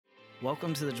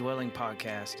Welcome to the Dwelling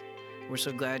Podcast. We're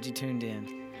so glad you tuned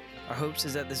in. Our hopes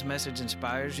is that this message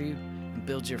inspires you and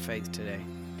builds your faith today.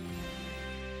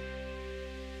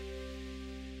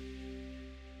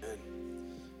 Amen.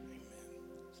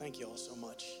 Thank you all so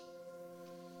much.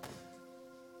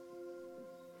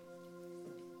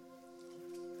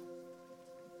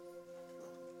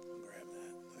 I'll grab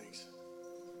that. Thanks.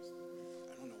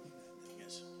 I don't know what that thing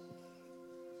is.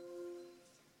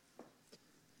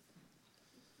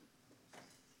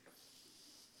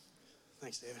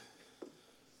 Thanks, David.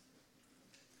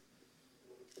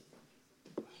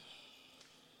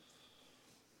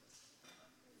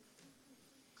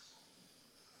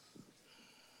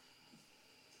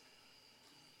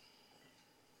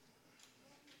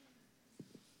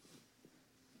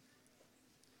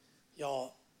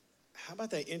 Y'all, how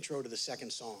about that intro to the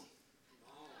second song?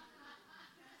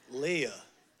 Leah,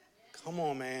 come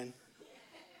on, man.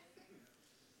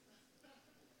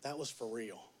 That was for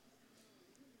real.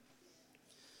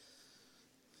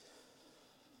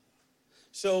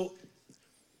 So,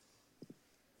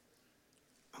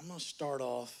 I'm going to start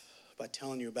off by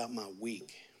telling you about my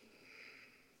week.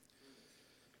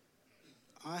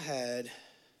 I had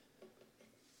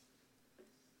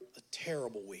a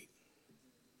terrible week.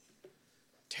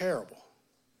 Terrible.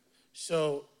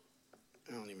 So,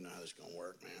 I don't even know how this is going to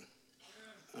work, man.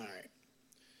 All right.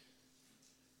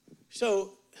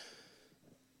 So,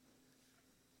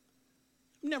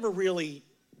 I've never really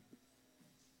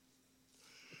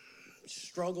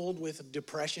struggled with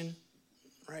depression,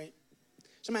 right?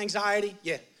 Some anxiety,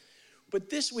 yeah. But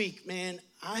this week, man,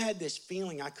 I had this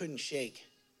feeling I couldn't shake.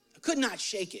 I could not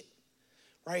shake it,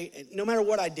 right? And no matter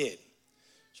what I did.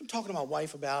 So I'm talking to my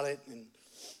wife about it, and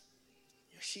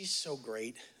she's so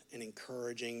great and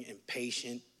encouraging and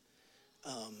patient.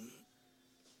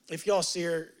 If y'all see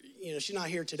her, she's not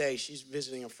here today. She's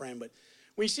visiting a friend. But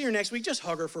when you see her next week, just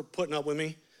hug her for putting up with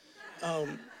me.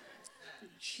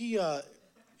 She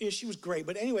was great.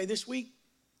 But anyway, this week,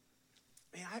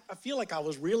 man, I feel like I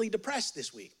was really depressed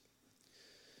this week.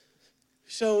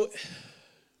 So,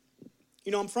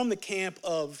 I'm from the camp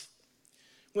of,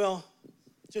 well,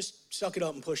 just suck it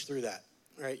up and push through that.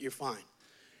 All right, you're fine.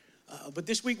 But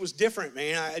this week was different,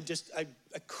 man. I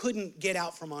couldn't get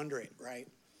out from under it, right?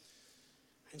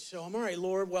 And so I'm all right,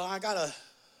 Lord. Well, I got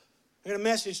a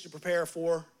message to prepare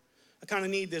for. I kind of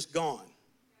need this gone.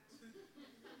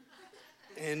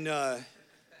 And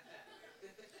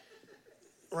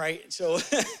right, so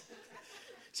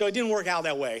so it didn't work out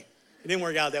that way.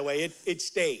 It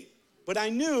stayed. But I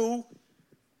knew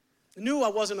I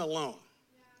wasn't alone.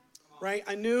 Right?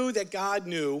 I knew that God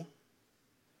knew.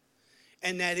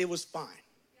 And that it was fine,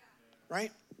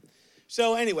 right?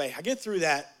 So anyway, I get through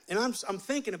that, and I'm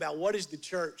thinking about what is the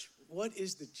church? What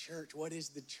is the church? What is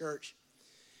the church?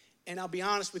 And I'll be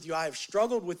honest with you, I have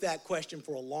struggled with that question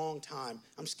for a long time.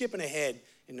 I'm skipping ahead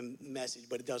in the message,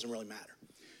 but it doesn't really matter.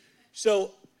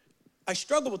 So I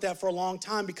struggled with that for a long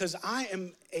time because I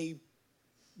am a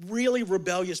really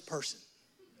rebellious person.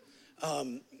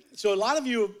 So a lot of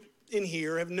you in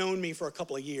here have known me for a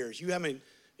couple of years. You don't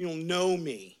know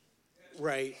me.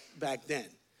 Right back then.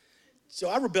 So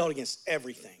I rebelled against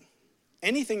everything.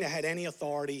 Anything that had any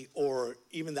authority or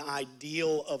even the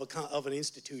ideal of an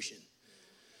institution.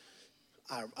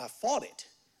 I fought it.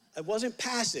 I wasn't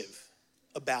passive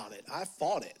about it. I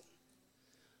fought it.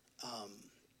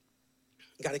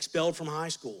 Got expelled from high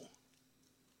school.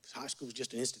 High school was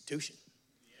just an institution.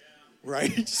 Yeah.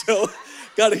 Right? So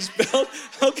got expelled.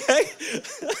 Okay.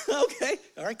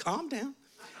 All right, calm down.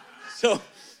 So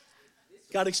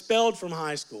got expelled from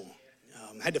high school.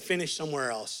 Had to finish somewhere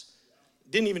else.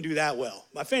 Didn't even do that well.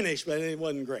 I finished, but it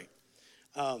wasn't great.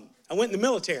 I went in the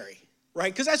military,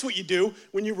 right? Because that's what you do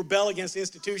when you rebel against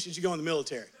institutions. You go in the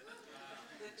military.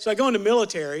 So I go in the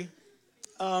military.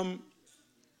 Probably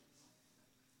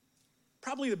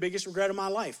the biggest regret of my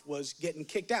life was getting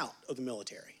kicked out of the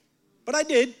military. But I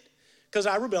did, because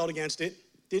I rebelled against it,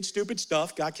 did stupid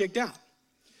stuff, got kicked out.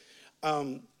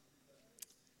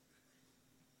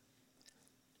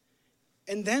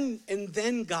 And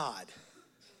then God,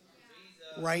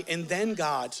 right? And then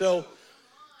God. So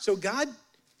God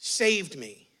saved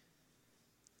me.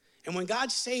 And when God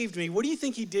saved me, what do you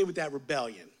think he did with that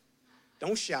rebellion?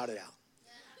 Don't shout it out.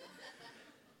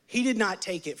 He did not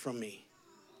take it from me.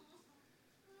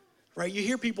 Right? You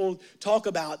hear people talk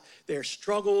about their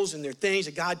struggles and their things,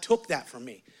 and God took that from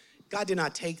me. God did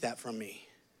not take that from me.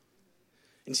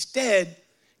 Instead,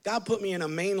 God put me in a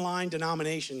mainline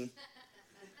denomination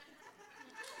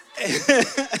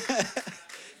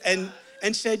and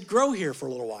said, grow here for a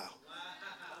little while,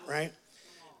 right?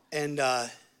 And I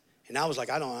was like,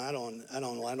 I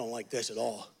don't like this at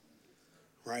all.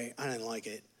 right? I didn't like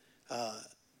it. A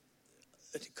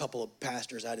couple of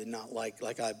pastors I did not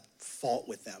like I fought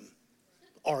with them,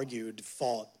 argued,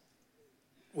 fought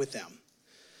with them.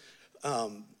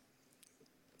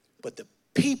 But the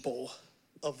people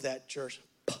of that church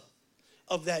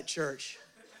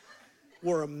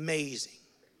were amazing,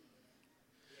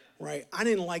 right? I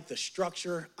didn't like the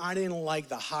structure. I didn't like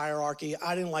the hierarchy.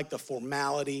 I didn't like the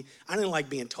formality. I didn't like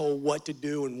being told what to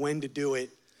do and when to do it.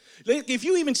 If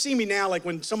you even see me now, like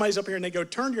when somebody's up here and they go,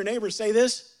 turn to your neighbor and say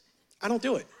this, I don't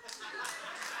do it.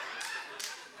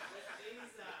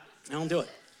 I don't do it.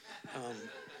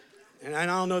 And I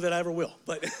don't know that I ever will.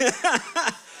 But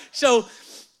so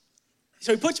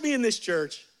he puts me in this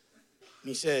church, and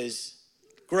he says,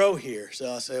 grow here.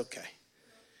 So I say, okay.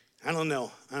 I don't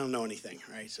know anything,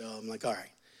 right? So I'm like, all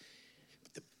right.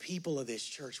 But the people of this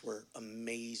church were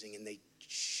amazing, and they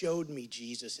showed me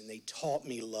Jesus, and they taught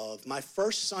me love. My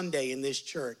first Sunday in this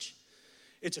church,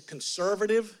 it's a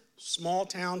conservative,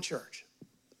 small-town church.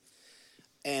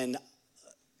 And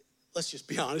let's just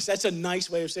be honest, that's a nice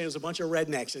way of saying there's a bunch of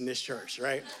rednecks in this church,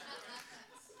 right?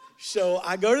 So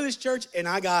I go to this church, and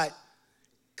I got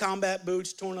combat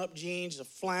boots, torn up jeans, a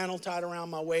flannel tied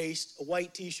around my waist, a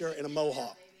white t-shirt, and a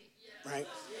mohawk, right?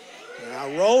 And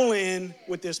I roll in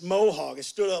with this mohawk. It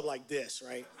stood up like this,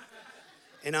 right?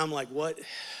 And I'm like, what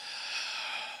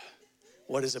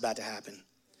is about to happen?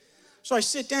 So I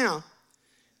sit down,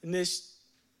 and this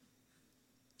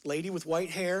lady with white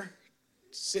hair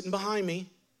sitting behind me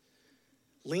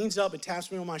leans up and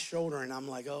taps me on my shoulder, and I'm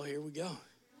like, oh, here we go.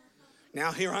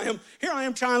 Now here I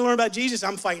am trying to learn about Jesus.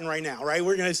 I'm fighting right now, right?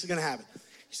 This is gonna happen.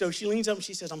 So she leans up and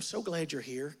she says, I'm so glad you're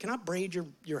here. Can I braid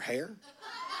your hair?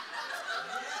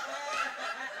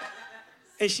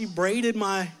 And she braided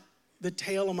the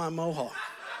tail of my mohawk.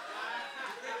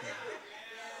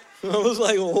 I was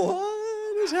like,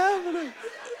 what is happening?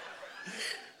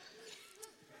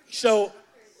 So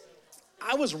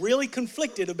I was really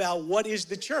conflicted about what is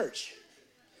the church.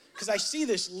 Because I see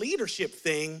this leadership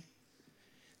thing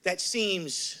that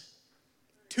seems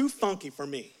too funky for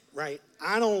me, right?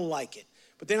 I don't like it.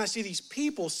 But then I see these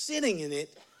people sitting in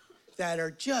it that are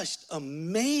just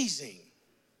amazing.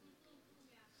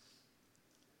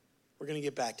 We're going to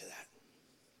get back to that.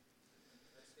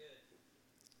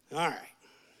 All right.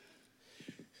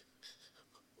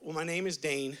 Well, my name is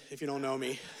Dane, if you don't know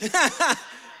me.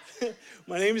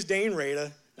 My name is Dane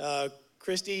Rada.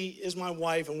 Christy is my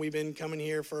wife, and we've been coming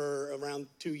here for around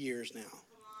 2 years now.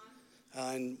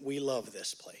 And we love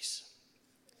this place.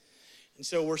 And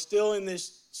so we're still in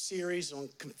this series on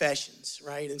confessions,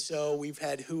 right? And so we've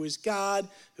had who is God,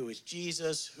 who is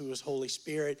Jesus, who is Holy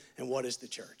Spirit, and what is the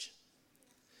church.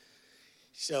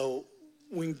 So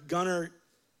when Gunnar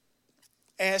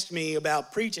asked me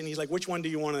about preaching, he's like, which one do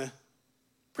you want to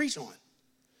preach on?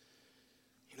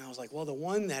 And I was like, well, the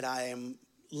one that I am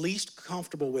least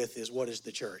comfortable with is what is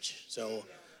the church. So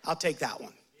I'll take that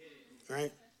one,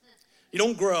 right? You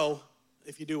don't grow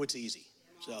if you do what's easy.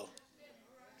 So,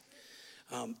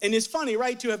 and it's funny,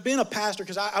 right, to have been a pastor,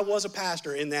 because I was a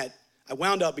pastor in that, I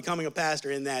wound up becoming a pastor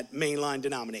in that mainline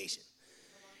denomination,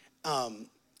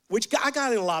 which I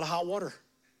got in a lot of hot water.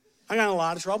 I got in a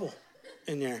lot of trouble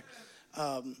in there.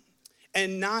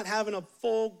 And not having a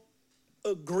full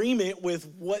agreement with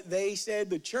what they said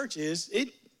the church is,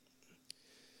 it's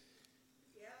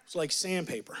like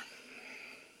sandpaper.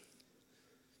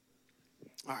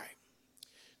 All right.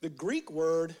 The Greek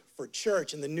word for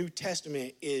church in the New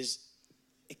Testament is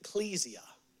ecclesia,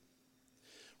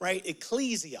 right?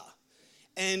 Ecclesia.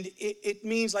 And it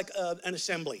means like an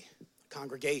assembly, a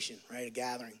congregation, right? A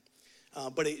gathering.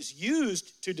 But it's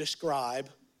used to describe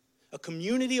a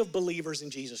community of believers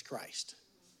in Jesus Christ.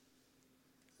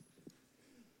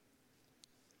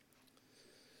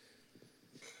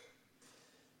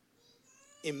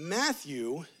 In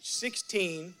Matthew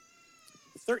 16,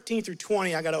 13 through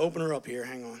 20, I got to open her up here.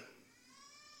 Hang on.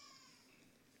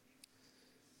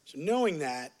 So knowing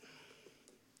that,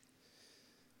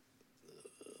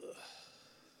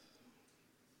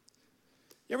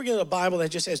 you ever get a Bible that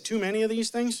just has too many of these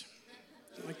things?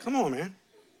 Like, come on, man.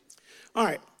 All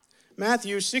right.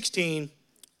 Matthew 16,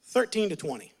 13 to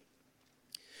 20.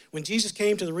 When Jesus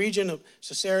came to the region of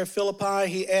Caesarea Philippi,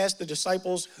 he asked the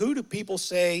disciples, who do people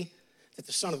say that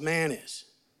the Son of Man is?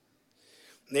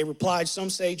 And they replied, some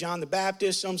say John the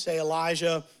Baptist, some say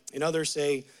Elijah, and others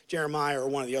say Jeremiah or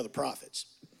one of the other prophets.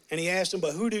 And he asked them,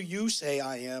 but who do you say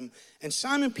I am? And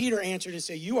Simon Peter answered and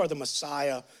said, you are the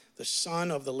Messiah, the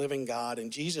Son of the living God.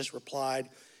 And Jesus replied,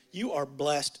 you are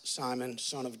blessed, Simon,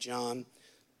 son of John.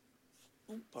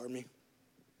 Pardon me.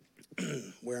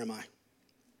 Where am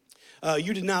I?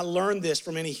 You did not learn this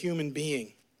from any human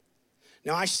being.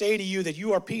 Now I say to you that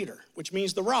you are Peter, which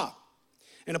means the rock.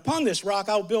 And upon this rock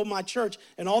I will build my church,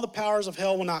 and all the powers of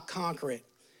hell will not conquer it.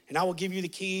 And I will give you the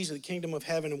keys of the kingdom of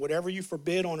heaven, and whatever you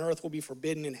forbid on earth will be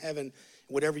forbidden in heaven, and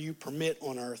whatever you permit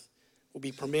on earth will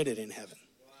be permitted in heaven.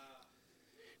 Wow.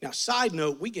 Now, side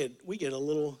note, we get a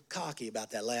little cocky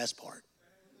about that last part,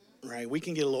 right? We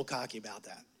can get a little cocky about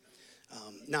that.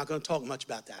 Not going to talk much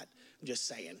about that. I'm just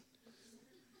saying.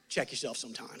 Check yourself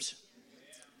sometimes,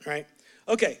 right?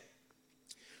 Okay.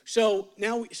 So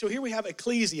here we have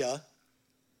ecclesia,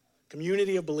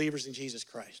 community of believers in Jesus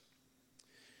Christ.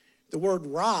 The word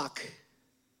rock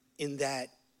in that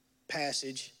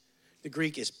passage, the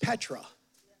Greek is Petra,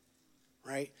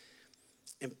 right?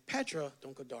 And Petra,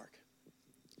 don't go dark.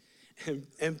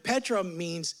 And Petra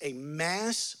means a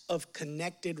mass of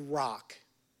connected rock,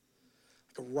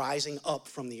 like a rising up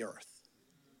from the earth.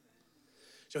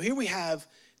 So here we have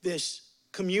this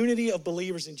community of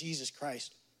believers in Jesus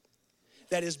Christ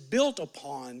that is built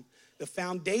upon the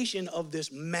foundation of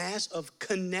this mass of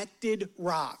connected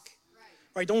rock.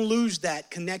 Right? Don't lose that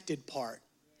connected part.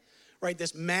 Right?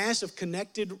 This mass of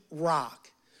connected rock.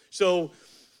 So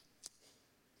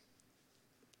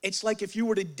it's like if you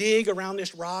were to dig around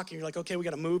this rock and you're like, okay, we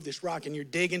got to move this rock, and you're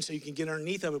digging so you can get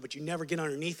underneath of it, but you never get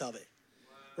underneath of it.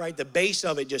 Right? The base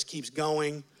of it just keeps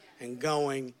going and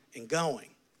going and going.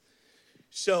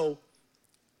 So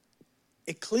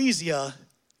ecclesia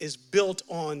is built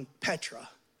on Petra.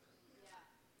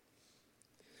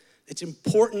 It's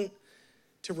important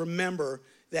to remember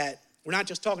that we're not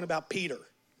just talking about Peter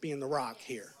being the rock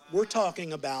here. We're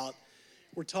talking about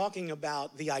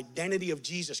the identity of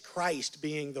Jesus Christ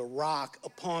being the rock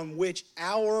upon which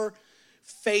our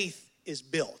faith is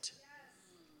built.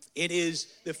 It is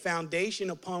the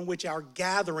foundation upon which our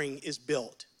gathering is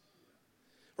built.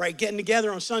 Right? Getting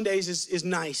together on Sundays is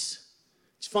nice.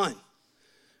 It's fun.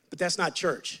 But that's not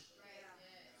church.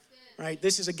 Right?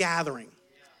 This is a gathering.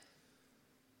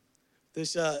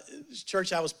 This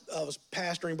church I was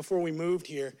pastoring before we moved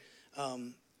here,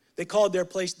 they called their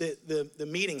place the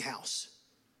meeting house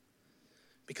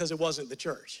because it wasn't the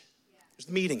church. It was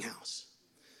the meeting house.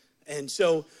 And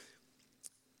so,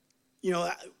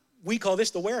 we call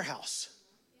this the warehouse.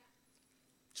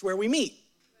 It's where we meet.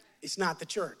 It's not the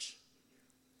church.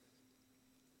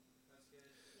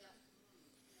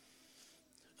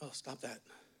 Oh, stop that.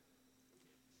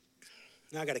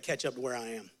 Now I got to catch up to where I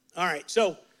am. All right,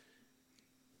 so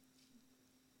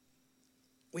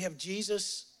we have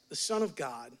Jesus, the Son of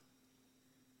God,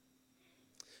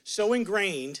 so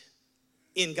ingrained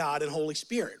in God and Holy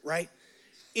Spirit, right?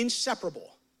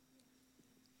 Inseparable.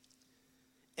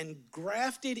 And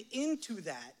grafted into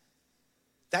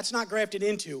that's not grafted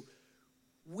into.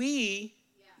 We,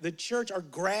 the church, are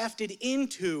grafted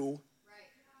into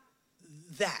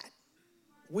that.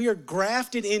 We are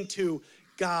grafted into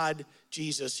God,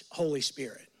 Jesus, Holy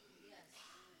Spirit.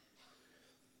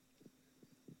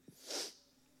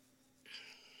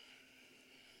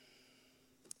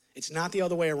 It's not the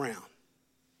other way around.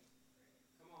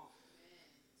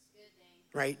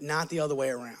 Right? Not the other way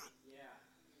around.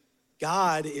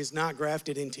 God is not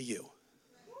grafted into you.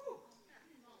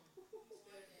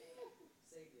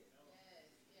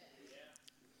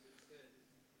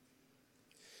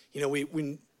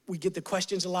 We get the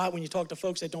questions a lot when you talk to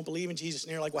folks that don't believe in Jesus,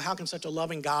 and they're like, well, how can such a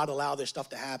loving God allow this stuff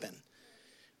to happen?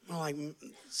 I'm like,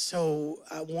 so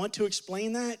I want to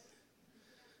explain that,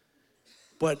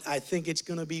 but I think it's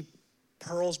going to be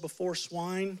pearls before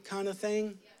swine kind of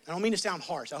thing. I don't mean to sound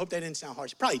harsh. I hope that didn't sound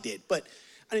harsh. It probably did, but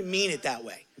I didn't mean it that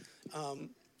way.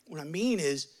 What I mean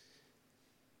is,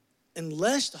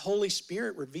 unless the Holy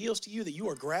Spirit reveals to you that you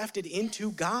are grafted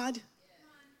into God,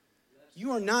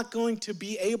 you are not going to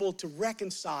be able to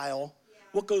reconcile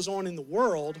what goes on in the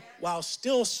world while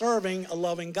still serving a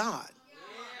loving God,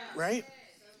 right?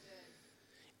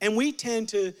 And we tend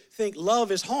to think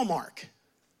love is Hallmark,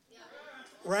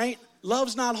 right?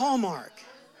 Love's not Hallmark.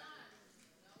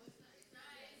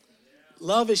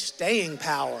 Love is staying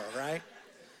power, right?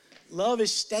 Love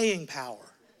is staying power,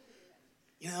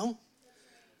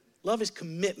 Love is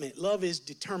commitment. Love is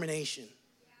determination.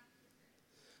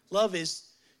 Love is,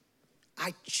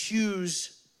 I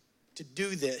choose to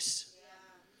do this,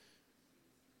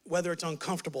 whether it's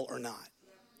uncomfortable or not.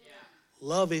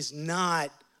 Love is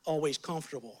not always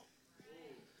comfortable.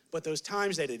 But those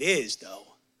times that it is, though,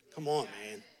 come on,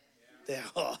 man.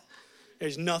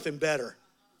 There's nothing better.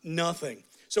 Nothing.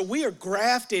 So we are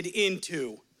grafted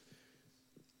into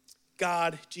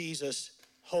God, Jesus,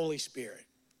 Holy Spirit.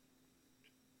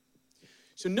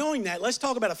 So knowing that, let's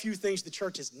talk about a few things the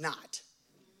church is not.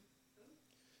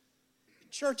 The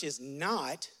church is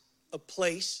not a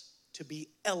place to be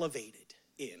elevated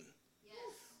in.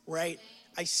 right?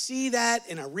 I see that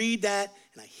and I read that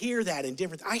and I hear that in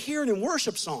different, I hear it in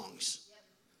worship songs.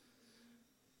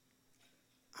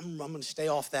 I'm going to stay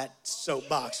off that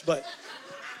soapbox, but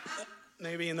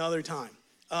maybe another time.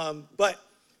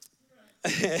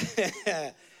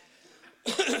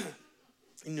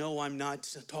 No, I'm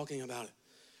not talking about it.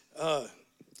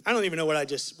 I don't even know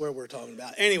where we're talking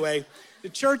about. Anyway, the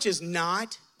church is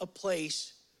not a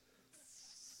place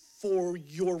for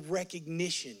your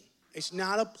recognition. It's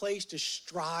not a place to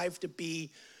strive to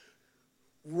be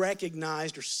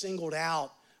recognized or singled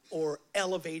out or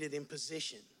elevated in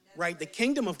position, right? The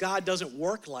kingdom of God doesn't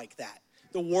work like that.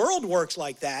 The world works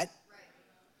like that,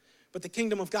 but the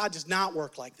kingdom of God does not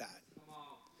work like that,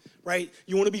 right?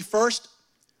 You want to be first,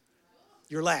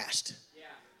 you're last.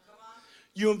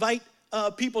 You invite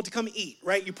people to come eat,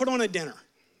 right? You put on a dinner.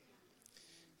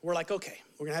 We're like, okay,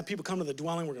 we're going to have people come to the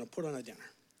dwelling. We're going to put on a dinner.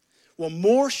 Well,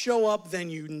 more show up than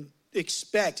you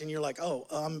expect, and you're like, oh,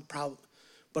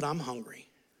 but I'm hungry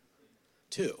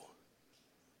too.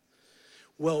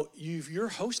 Well, if you're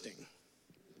hosting,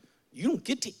 you don't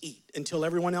get to eat until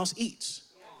everyone else eats.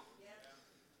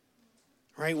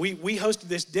 Right? We hosted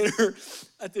this dinner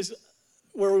at this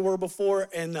where we were before,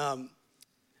 and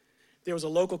there was a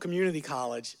local community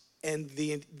college, and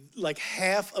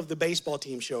half of the baseball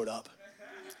team showed up,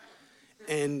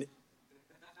 and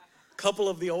a couple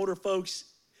of the older folks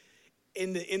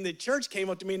in the church came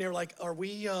up to me and they were like, "Are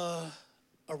we going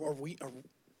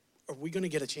to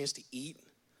get a chance to eat?"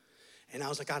 And I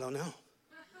was like, "I don't know.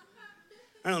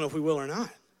 I don't know if we will or not,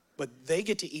 but they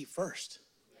get to eat first.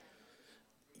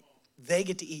 They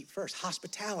get to eat first.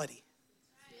 Hospitality.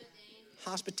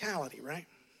 Hospitality, right?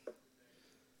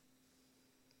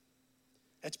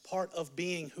 That's part of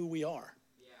being who we are.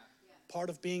 Part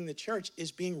of being the church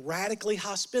is being radically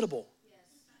hospitable.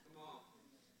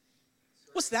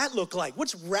 What's that look like?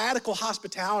 What's radical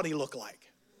hospitality look like?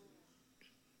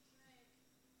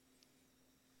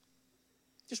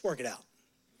 Just work it out.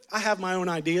 I have my own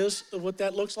ideas of what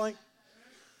that looks like.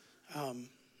 I'll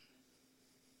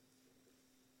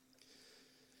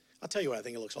tell you what I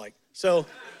think it looks like. So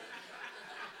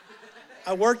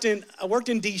I worked in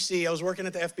D.C. I was working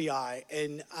at the FBI,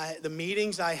 and the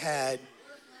meetings I had.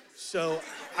 So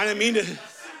I didn't mean to.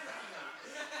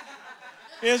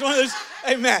 It's one of those.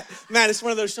 Hey, Matt, it's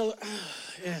one of those.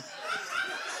 Yeah.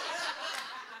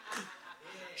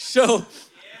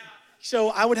 So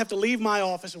I would have to leave my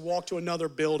office and walk to another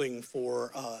building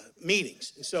for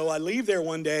meetings. And so I leave there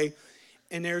one day,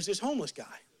 and there's this homeless guy.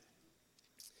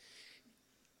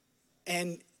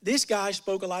 And this guy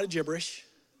spoke a lot of gibberish.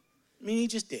 I mean, he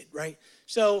just did, right?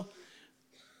 So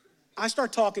I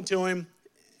start talking to him,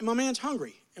 and my man's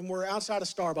hungry. And we're outside of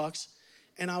Starbucks.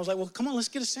 And I was like, well, come on, let's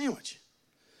get a sandwich.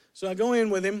 So I go in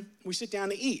with him. We sit down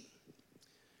to eat.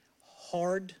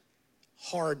 Hard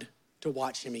to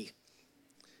watch him eat.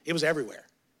 It was everywhere.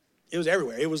 It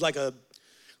was like a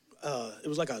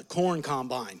corn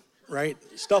combine, right?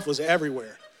 Stuff was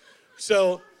everywhere.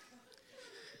 So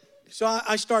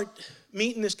I start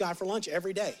meeting this guy for lunch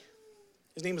every day.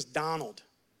 His name was Donald.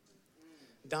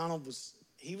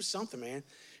 He was something, man.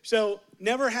 So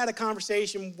never had a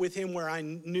conversation with him where I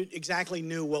exactly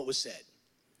knew what was said.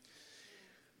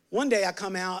 One day I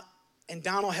come out, and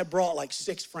Donald had brought like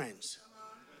 6 friends.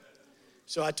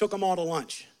 So I took them all to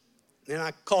lunch. Then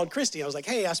I called Christy. I was like,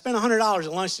 hey, I spent $100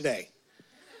 at lunch today.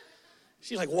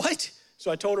 She's like, what?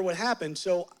 So I told her what happened.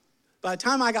 So by the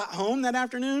time I got home that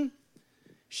afternoon,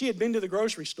 she had been to the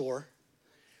grocery store.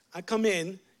 I come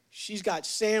in. She's got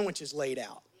sandwiches laid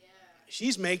out.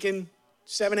 She's making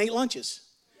 7, 8 lunches.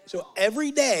 So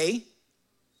every day,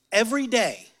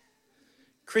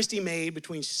 Christy made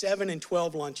between 7 and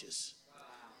 12 lunches.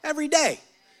 Every day.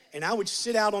 And I would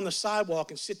sit out on the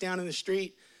sidewalk and sit down in the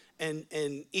street and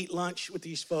eat lunch with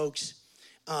these folks.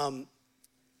 And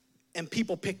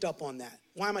people picked up on that.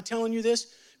 Why am I telling you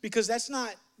this? Because that's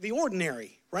not the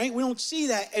ordinary, right? We don't see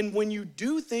that. And when you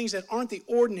do things that aren't the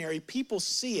ordinary, people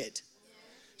see it.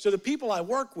 So the people I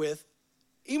work with,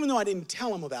 even though I didn't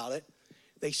tell them about it,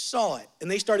 they saw it. And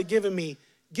they started giving me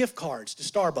gift cards to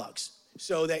Starbucks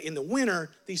so that in the winter,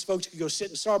 these folks could go sit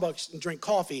in Starbucks and drink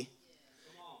coffee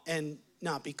and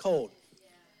not be cold.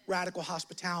 Radical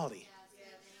hospitality.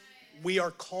 We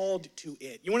are called to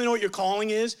it. You want to know what your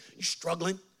calling is? You're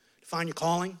struggling to find your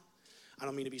calling? I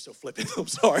don't mean to be so flippant. I'm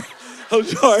sorry.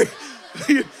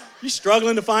 You're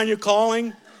struggling to find your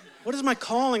calling? What is my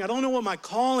calling? I don't know what my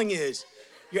calling is.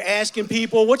 You're asking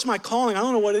people, what's my calling? I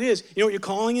don't know what it is. You know what your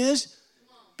calling is?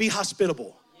 Be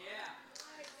hospitable.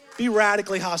 Be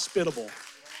radically hospitable.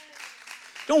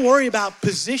 Don't worry about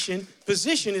position.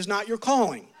 Position is not your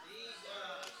calling.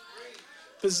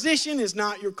 Position is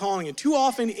not your calling. And too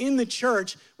often in the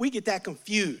church, we get that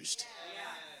confused.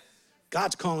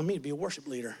 God's calling me to be a worship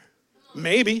leader.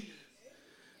 Maybe.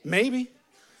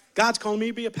 God's calling me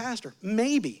to be a pastor.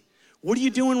 Maybe. What are you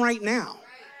doing right now?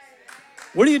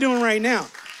 What are you doing right now?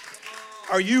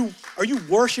 Are you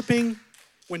worshiping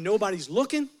when nobody's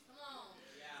looking?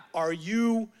 Are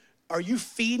you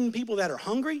feeding people that are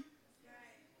hungry?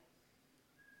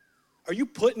 Are you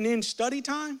putting in study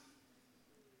time?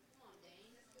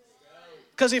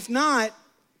 Because if not,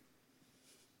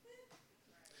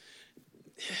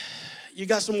 you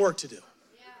got some work to do.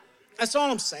 That's all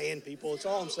I'm saying, people. That's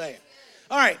all I'm saying.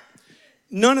 All right.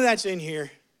 None of that's in here.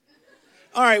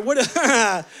 All right.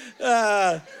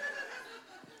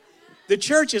 The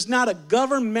church is not a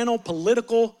governmental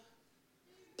political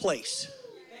place.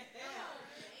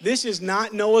 This is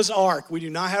not Noah's Ark. We do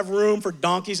not have room for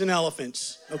donkeys and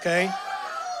elephants, okay?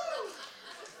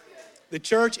 The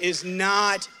church is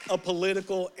not a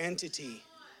political entity.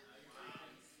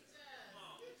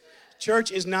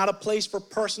 Church is not a place for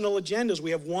personal agendas.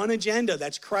 We have one agenda.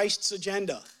 That's Christ's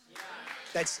agenda.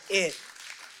 That's it.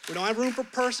 We don't have room for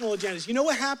personal agendas. You know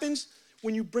what happens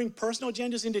when you bring personal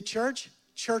agendas into church?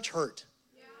 Church hurt.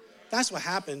 That's what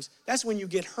happens. That's when you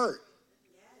get hurt.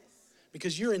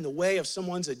 Because you're in the way of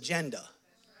someone's agenda.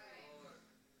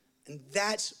 And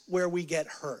that's where we get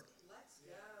hurt.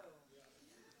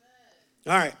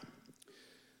 All right.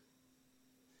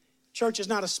 Church is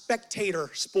not a spectator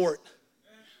sport.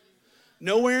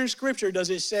 Nowhere in Scripture does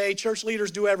it say church leaders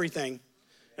do everything.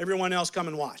 Everyone else come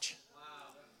and watch.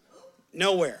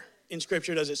 Nowhere in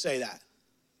Scripture does it say that.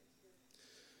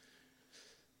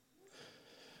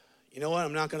 You know what?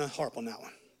 I'm not going to harp on that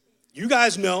one. You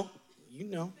guys know. You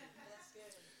know.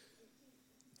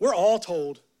 We're all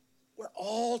told,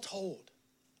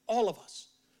 all of us,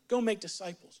 go make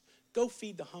disciples. Go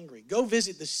feed the hungry. Go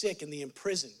visit the sick and the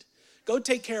imprisoned. Go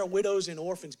take care of widows and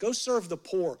orphans. Go serve the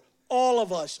poor. All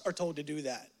of us are told to do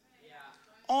that.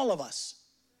 All of us.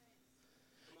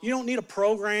 You don't need a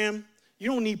program. You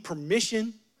don't need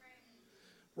permission.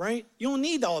 Right? You don't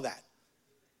need all that.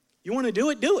 You want to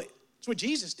do it, do it. That's what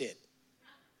Jesus did.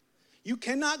 You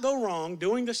cannot go wrong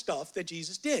doing the stuff that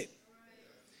Jesus did.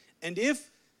 And if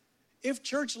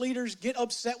church leaders get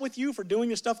upset with you for doing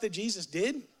the stuff that Jesus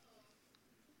did,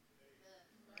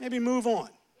 maybe move on.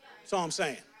 That's all I'm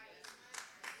saying.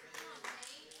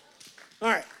 All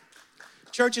right.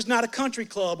 Church is not a country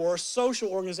club or a social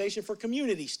organization for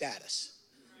community status.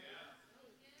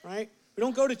 Right? We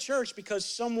don't go to church because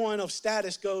someone of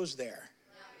status goes there.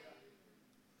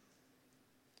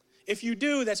 If you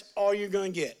do, that's all you're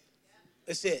going to get.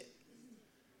 That's it.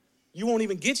 You won't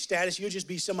even get status. You'll just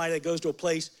be somebody that goes to a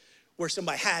place where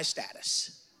somebody has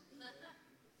status.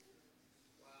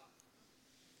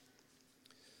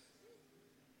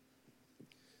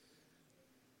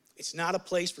 It's not a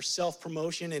place for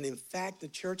self-promotion, and in fact, the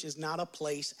church is not a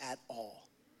place at all.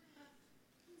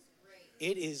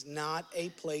 It is not a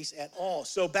place at all.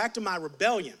 So back to my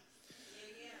rebellion.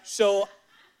 So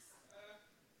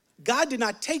God did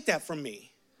not take that from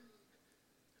me,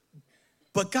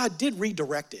 but God did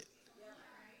redirect it.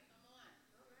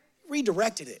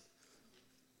 Redirected it.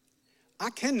 I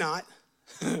cannot,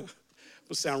 we'll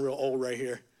sound real old right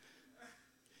here.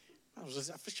 I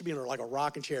should be in like a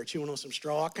rocking chair chewing on some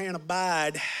straw. I can't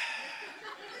abide.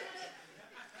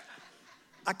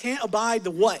 I can't abide the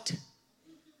what?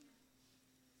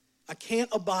 I can't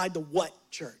abide the what,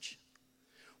 church?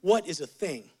 What is a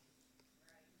thing?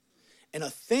 And a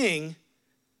thing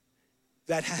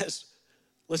that has,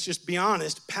 let's just be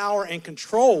honest, power and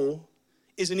control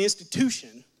is an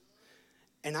institution.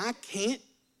 And I can't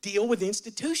deal with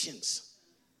institutions.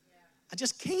 I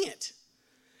just can't.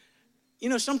 You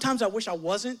know, sometimes I wish I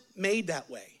wasn't made that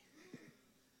way.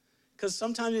 Because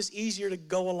sometimes it's easier to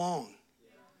go along.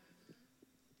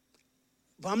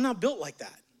 But I'm not built like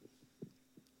that.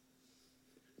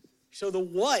 So the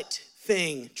what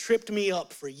thing tripped me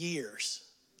up for years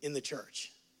in the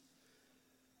church.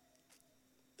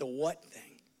 The what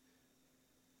thing.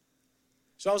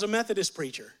 So I was a Methodist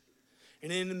preacher.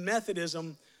 And in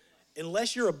Methodism,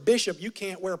 unless you're a bishop, you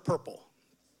can't wear purple.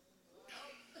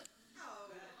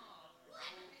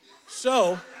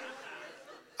 So,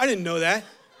 I didn't know that.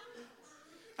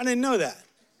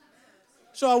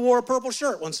 So I wore a purple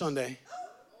shirt one Sunday.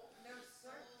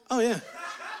 Oh, yeah.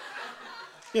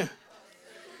 Yeah.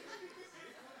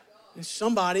 And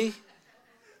somebody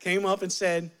came up and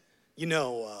said, you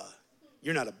know,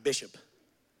 you're not a bishop.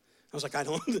 I was like, I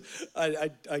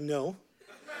know.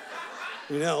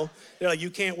 You know, they're like, you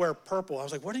can't wear purple. I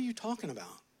was like, what are you talking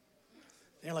about?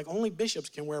 They're like, only bishops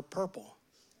can wear purple.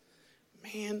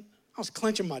 Man, I was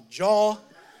clenching my jaw.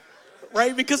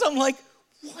 right? Because I'm like,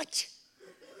 what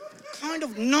kind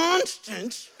of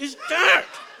nonsense is that?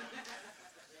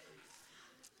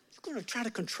 You're going to try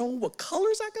to control what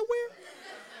colors I can wear?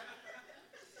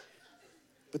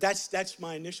 But that's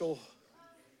my initial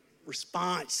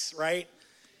response, right?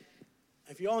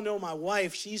 If you all know my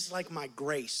wife, she's like my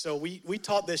grace. So we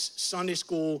taught this Sunday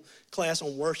school class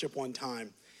on worship one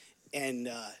time, and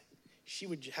she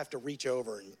would have to reach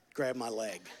over and grab my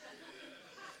leg.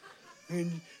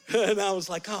 And I was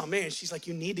like, oh man, she's like,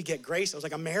 you need to get Grace. I was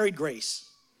like, I married Grace.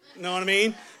 You know what I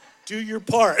mean? Do your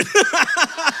part.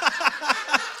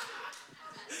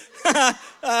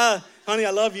 Honey,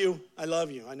 I love you. I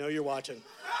love you. I know you're watching.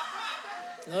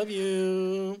 Love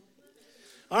you.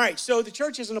 All right, so the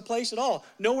church isn't a place at all.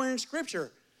 Nowhere in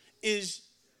Scripture is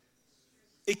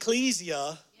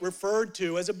ecclesia referred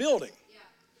to as a building.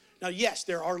 Now, yes,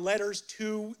 there are letters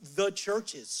to the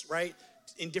churches, right,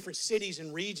 in different cities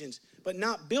and regions, but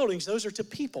not buildings. Those are to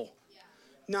people,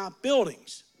 not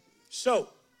buildings. So,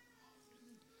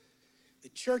 the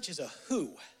church is a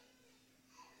who.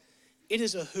 It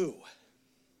is a who.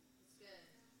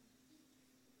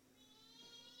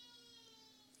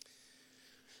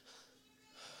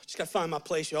 Just got to find my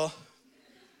place, y'all.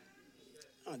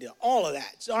 I did all of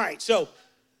that. All right, so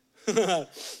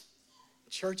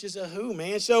church is a who,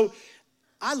 man. So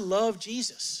I love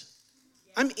Jesus.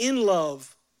 I'm in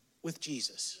love with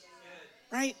Jesus,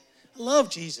 right? I love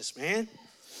Jesus, man.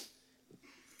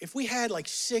 If we had like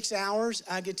 6 hours,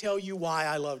 I could tell you why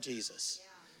I love Jesus.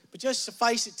 But just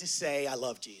suffice it to say, I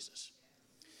love Jesus.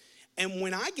 And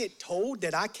when I get told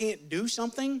that I can't do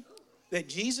something that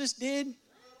Jesus did,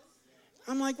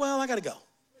 I'm like, well, I got to go.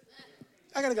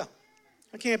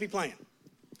 I can't be playing.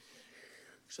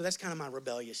 So that's kind of my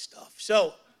rebellious stuff.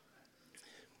 So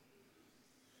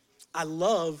I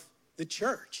love the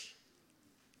church.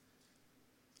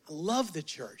 I love the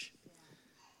church.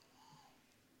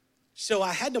 So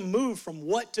I had to move from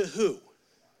what to who.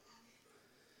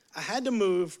 I had to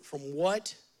move from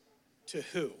what to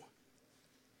who.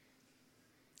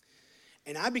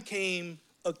 And I became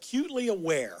acutely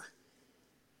aware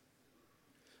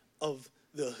of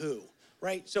the who,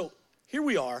 right? So here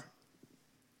we are,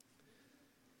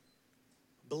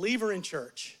 a believer in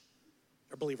Christ.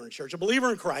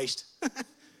 I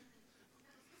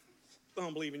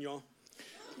don't believe in y'all.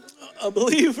 A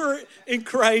believer in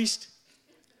Christ,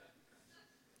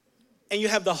 and you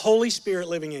have the Holy Spirit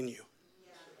living in you.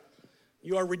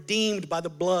 You are redeemed by the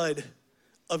blood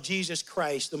of Jesus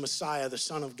Christ, the Messiah, the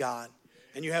Son of God.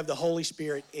 And you have the Holy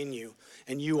Spirit in you.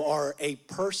 And you are a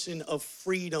person of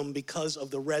freedom because of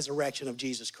the resurrection of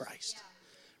Jesus Christ.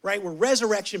 Right? We're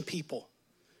resurrection people.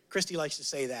 Christy likes to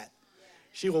say that.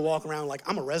 She will walk around like,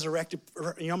 I'm a resurrection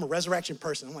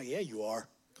person. I'm like, yeah, you are.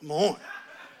 Come on.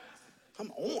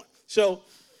 So,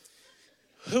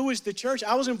 who is the church?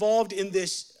 I was involved in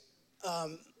this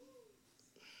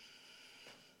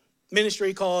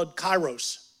ministry called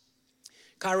Kairos.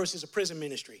 Kairos is a prison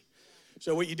ministry.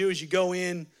 So what you do is you go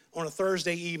in on a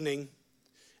Thursday evening,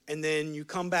 and then you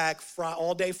come back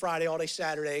all day Friday, all day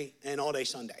Saturday, and all day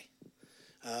Sunday.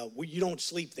 You don't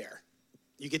sleep there.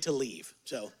 You get to leave.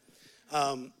 So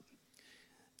I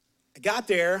got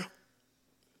there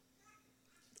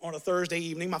on a Thursday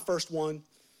evening, my first one,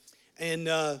 and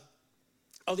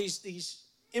these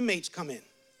inmates come in,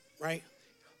 right?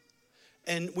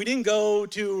 And we didn't go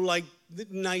to like the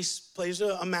nice place,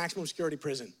 a maximum security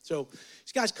prison. So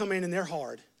these guys come in and they're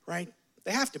hard, right?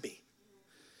 They have to be.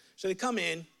 So they come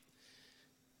in.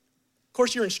 Of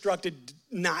course, you're instructed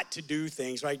not to do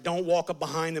things, right? Don't walk up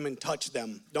behind them and touch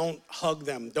them. Don't hug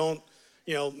them. Don't,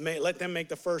 let them make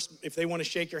the first. If they want to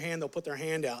shake your hand, they'll put their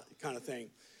hand out, kind of thing.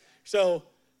 So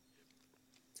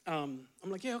I'm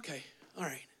like, yeah, okay, all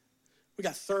right. We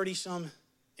got 30-some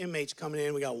inmates coming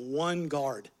in. We got one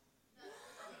guard.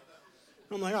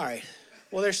 I'm like, all right,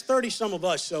 well, there's 30-some of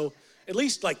us, so at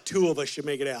least like 2 of us should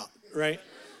make it out, right?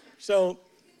 So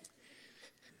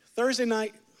Thursday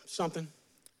night, something.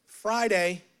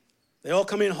 Friday, they all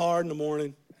come in hard in the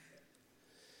morning.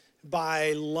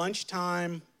 By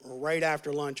lunchtime, or right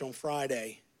after lunch on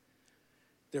Friday,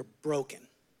 they're broken.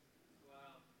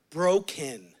 Wow.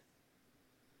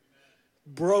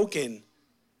 Broken,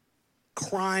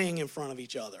 crying in front of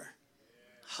each other,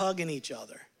 hugging each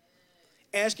other,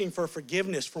 asking for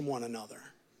forgiveness from one another.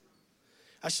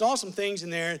 I saw some things in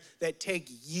there that take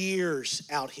years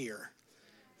out here.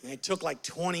 And it took like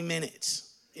 20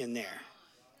 minutes in there.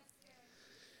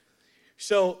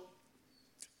 So,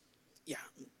 yeah,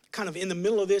 kind of in the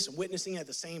middle of this, witnessing at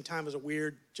the same time is a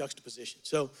weird juxtaposition.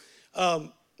 So, the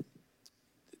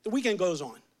weekend goes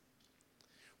on. Well,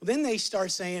 then they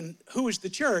start saying, who is the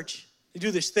church? They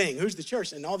do this thing. Who's the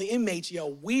church? And all the inmates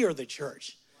yell, "We are the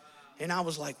church." Wow. And I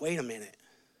was like, wait a minute.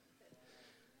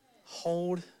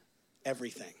 Hold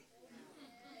everything.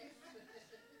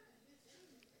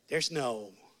 There's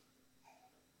no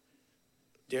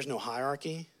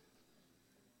hierarchy.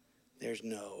 There's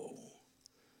no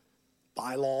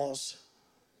bylaws.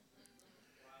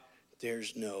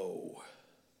 There's no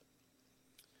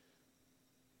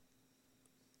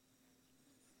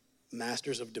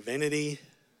masters of divinity.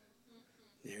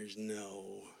 There's nothing.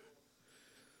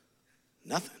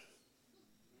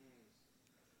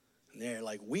 And they're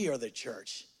like, "We are the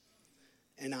church."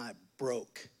 And I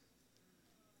broke.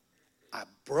 And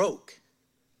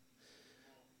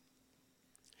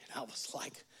I was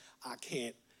like, I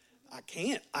can't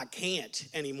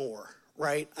anymore,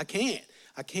 right? I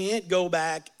can't go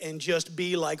back and just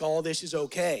be like, all this is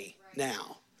okay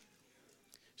now.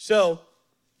 So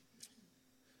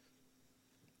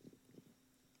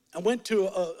I went to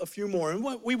a few more, and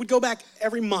we would go back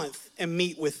every month and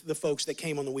meet with the folks that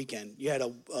came on the weekend. You had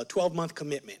a 12-month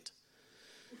commitment,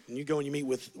 and you go and you meet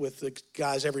with the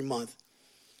guys every month.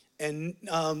 And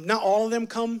not all of them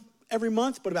come every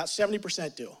month, but about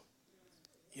 70% do.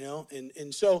 You know,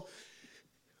 and so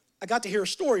I got to hear a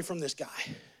story from this guy.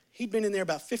 He'd been in there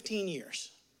about 15 years.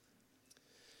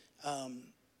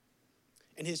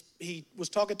 And he was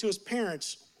talking to his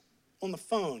parents on the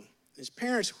phone. His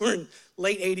parents were in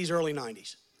late 80s, early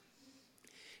 90s.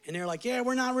 And they're like, "Yeah,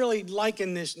 we're not really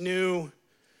liking this new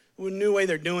way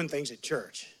they're doing things at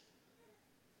church."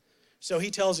 So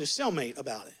he tells his cellmate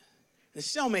about it. And his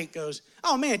cellmate goes,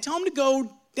 "Oh man, tell him to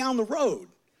go down the road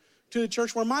to the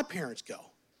church where my parents go.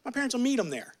 My parents will meet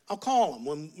them there. I'll call them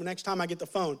when next time I get the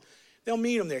phone. They'll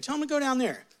meet them there. Tell him to go down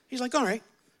there." He's like, "All right."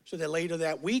 So then later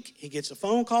that week, he gets a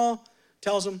phone call,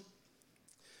 tells him.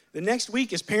 The next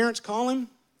week, his parents call him.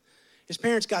 His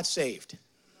parents got saved.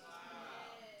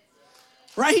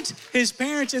 Right? His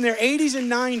parents in their 80s and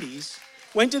 90s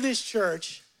went to this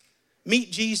church,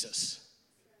 meet Jesus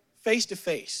face to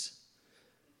face.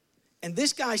 And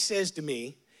this guy says to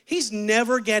me, he's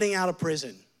never getting out of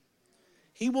prison.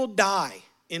 He will die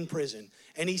in prison.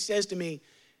 And he says to me,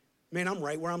 "Man, I'm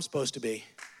right where I'm supposed to be.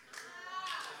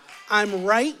 I'm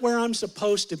right where I'm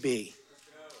supposed to be.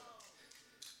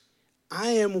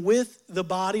 I am with the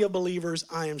body of believers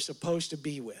I am supposed to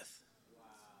be with."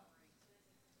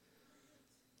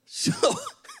 So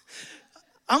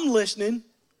I'm listening.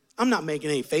 I'm not making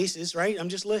any faces, right? I'm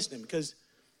just listening because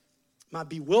my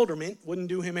bewilderment wouldn't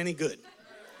do him any good.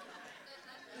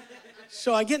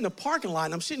 So I get in the parking lot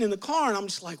and I'm sitting in the car and I'm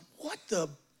just like,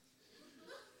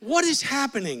 what is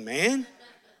happening, man?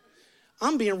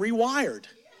 I'm being rewired,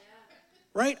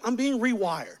 right? I'm being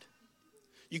rewired.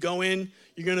 You go in,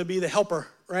 you're going to be the helper,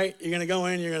 right? You're going to go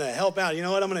in, you're going to help out. You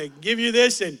know what? I'm going to give you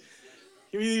this and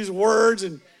give you these words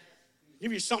and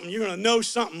give you something. You're going to know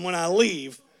something when I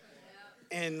leave.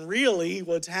 And really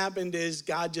what's happened is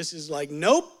God just is like,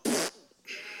 "Nope,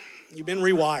 you've been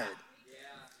rewired."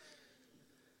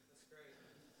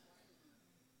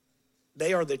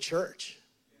 They are the church.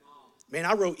 Man,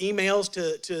 I wrote emails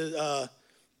to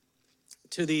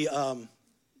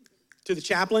the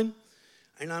chaplain,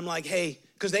 and I'm like, "Hey,"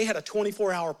 because they had a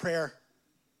 24-hour prayer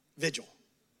vigil.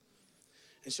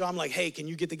 And so I'm like, "Hey, can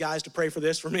you get the guys to pray for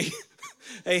this for me?"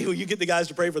 "Hey, will you get the guys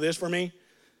to pray for this for me?"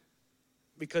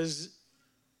 Because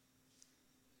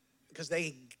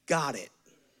they got it.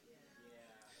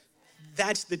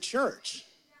 That's the church.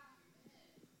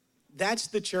 That's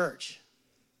the church.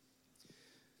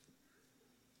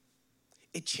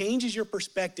 It changes your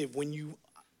perspective when you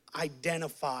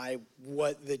identify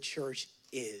what the church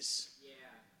is. Yeah.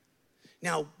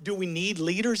 Now, do we need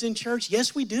leaders in church?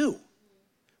 Yes, we do.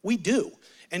 We do.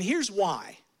 And here's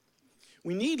why.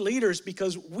 We need leaders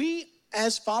because we,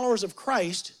 as followers of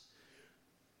Christ,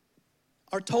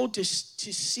 are told to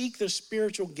seek the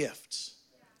spiritual gifts,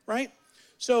 right?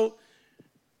 So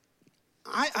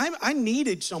I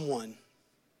needed someone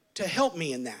to help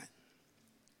me in that.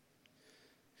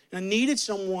 And I needed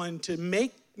someone to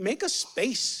make a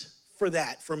space for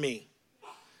that for me,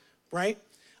 right?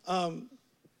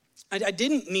 I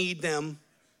didn't need them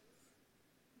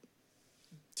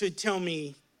to tell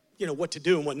me, what to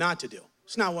do and what not to do.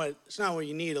 It's not what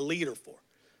you need a leader for.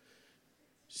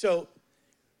 So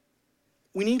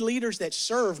we need leaders that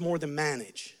serve more than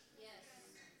manage,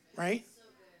 right?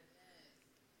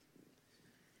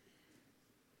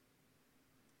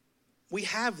 We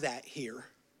have that here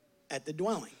at the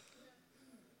dwelling.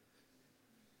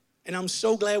 And I'm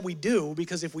so glad we do,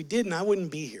 because if we didn't, I wouldn't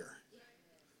be here.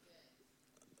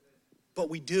 But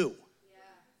we do.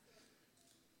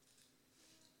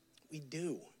 We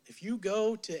do. if you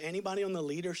go to anybody on the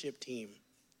leadership team,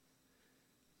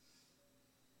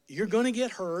 you're going to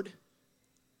get heard,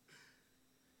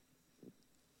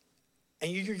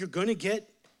 and you're going to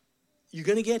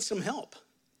get some help,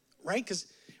 right? Because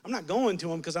I'm not going to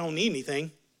them because I don't need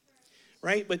anything,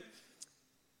 right? But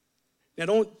now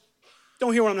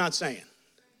don't hear what I'm not saying,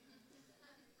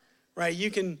 right? You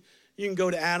can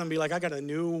go to Adam and be like, I got a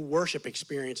new worship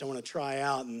experience I want to try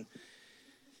out, and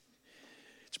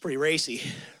it's pretty racy.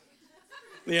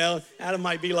 You know, Adam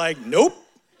might be like, nope,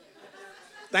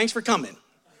 thanks for coming.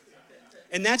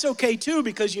 And that's okay too,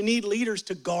 because you need leaders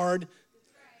to guard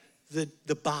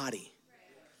the body,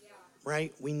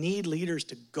 right? We need leaders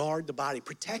to guard the body,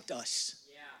 protect us.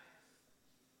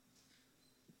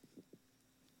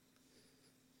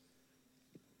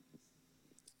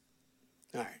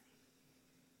 All right.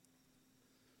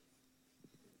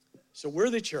 So we're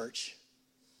the church.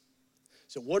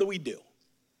 So what do we do?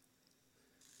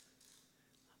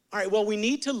 All right, well, we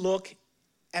need to look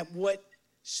at what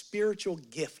spiritual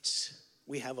gifts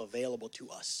we have available to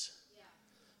us.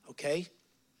 Okay?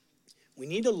 We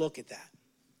need to look at that.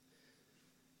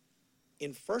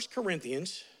 In 1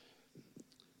 Corinthians,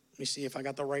 let me see if I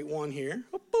got the right one here.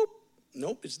 Boop, boop.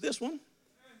 Nope, it's this one. 1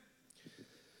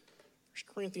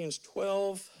 Corinthians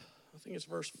 12, I think it's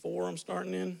verse 4 I'm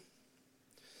starting in.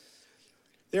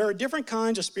 There are different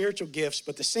kinds of spiritual gifts,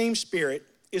 but the same Spirit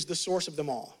is the source of them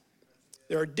all.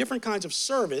 There are different kinds of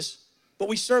service, but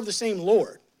we serve the same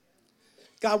Lord.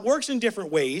 God works in different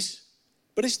ways,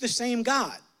 but it's the same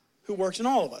God who works in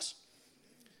all of us.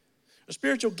 A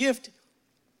spiritual gift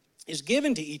is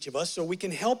given to each of us so we can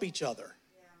help each other.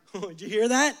 Did you hear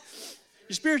that?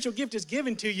 Your spiritual gift is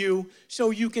given to you so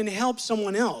you can help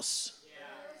someone else.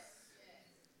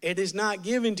 It is not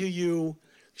given to you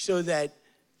so that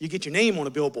you get your name on a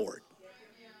billboard.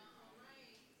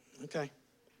 Okay.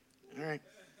 All right.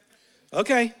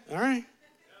 Okay. All right.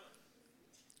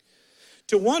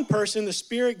 To one person, the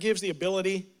Spirit gives the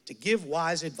ability to give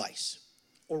wise advice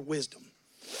or wisdom.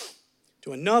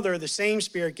 To another, the same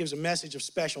Spirit gives a message of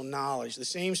special knowledge. The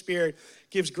same Spirit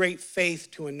gives great faith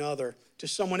to another. To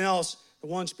someone else, the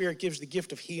one Spirit gives the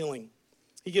gift of healing.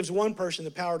 He gives one person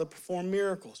the power to perform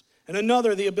miracles, and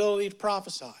another the ability to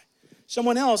prophesy.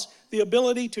 Someone else, the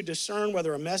ability to discern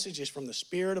whether a message is from the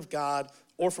Spirit of God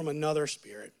or from another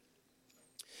spirit.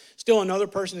 Still, another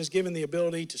person is given the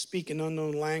ability to speak in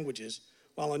unknown languages,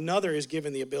 while another is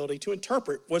given the ability to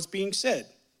interpret what's being said.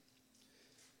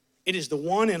 It is the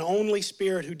one and only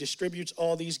Spirit who distributes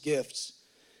all these gifts,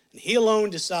 and He alone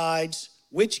decides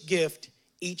which gift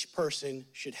each person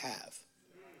should have.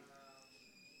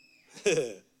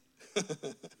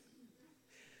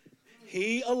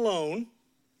 He alone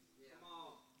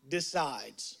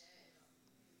decides.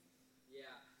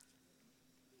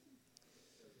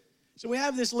 So we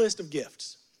have this list of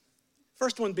gifts.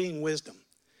 First one being wisdom.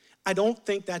 I don't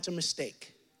think that's a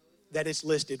mistake that it's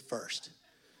listed first.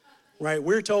 Right?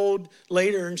 We're told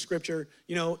later in Scripture,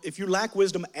 you know, if you lack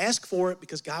wisdom, ask for it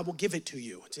because God will give it to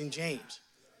you. It's in James.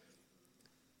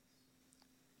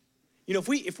 You know,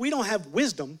 if we don't have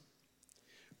wisdom,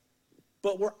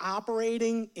 but we're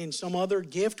operating in some other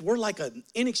gift, we're like an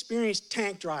inexperienced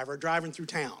tank driver driving through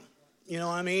town. You know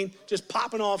what I mean? Just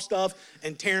popping off stuff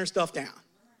and tearing stuff down.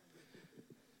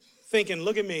 Thinking,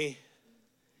 look at me,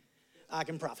 I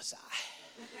can prophesy.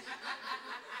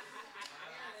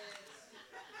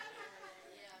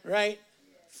 Right?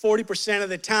 40% of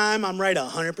the time, I'm right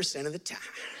 100% of the time.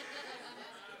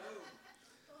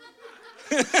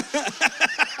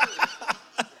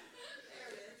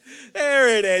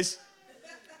 There it is.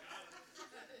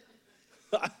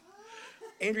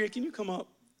 Andrea, can you come up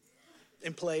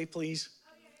and play, please?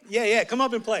 Yeah, come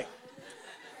up and play.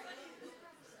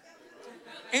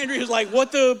 Andrea's like,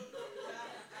 what the?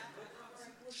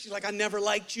 She's like, I never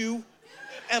liked you,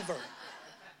 ever.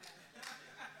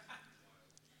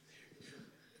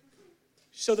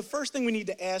 So the first thing we need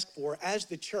to ask for as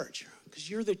the church, because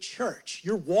you're the church,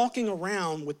 you're walking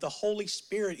around with the Holy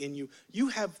Spirit in you. You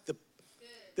have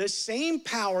the same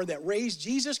power that raised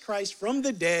Jesus Christ from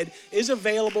the dead is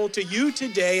available to you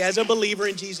today as a believer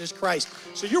in Jesus Christ.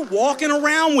 So you're walking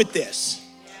around with this,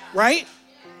 right?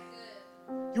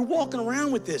 You're walking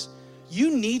around with this.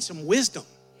 You need some wisdom.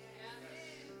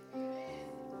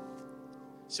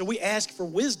 So we ask for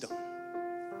wisdom.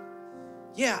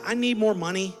 Yeah, I need more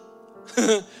money.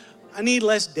 I need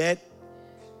less debt.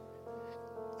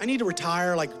 I need to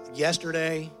retire like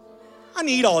yesterday. I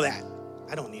need all that.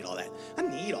 I don't need all that. I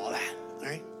need all that, all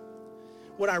right?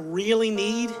 What I really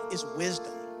need is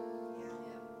wisdom.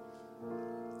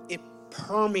 It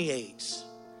permeates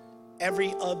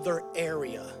every other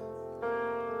area.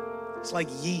 It's like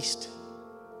yeast.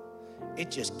 It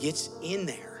just gets in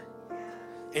there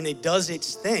and it does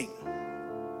its thing.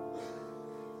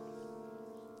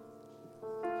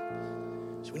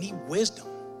 So we need wisdom.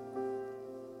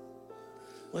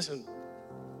 Listen,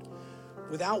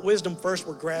 without wisdom, first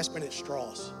we're grasping at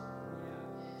straws.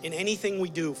 In anything we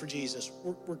do for Jesus,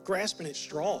 we're grasping at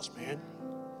straws, man.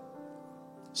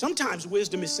 Sometimes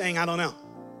wisdom is saying, I don't know.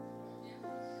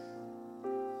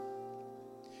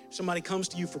 Somebody comes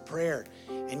to you for prayer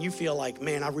and you feel like,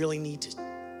 man, I really need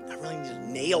to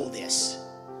nail this.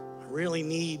 I really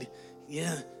need,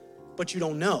 but you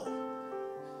don't know.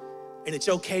 And it's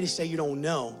okay to say you don't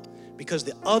know, because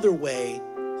the other way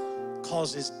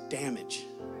causes damage.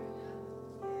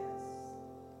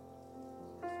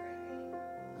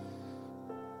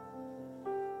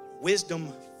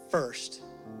 Wisdom first.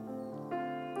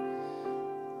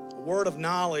 A word of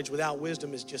knowledge without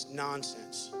wisdom is just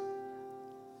nonsense.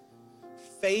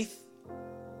 Faith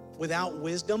without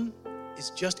wisdom is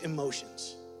just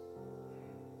emotions.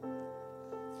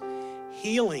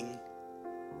 Healing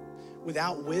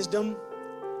without wisdom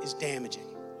is damaging.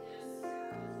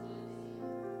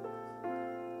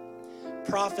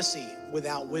 Prophecy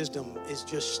without wisdom is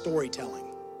just storytelling.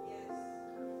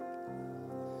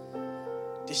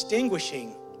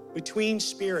 Distinguishing between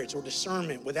spirits or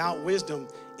discernment without wisdom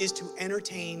is to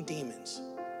entertain demons.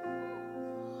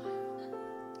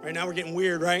 Right now we're getting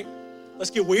weird, right? Let's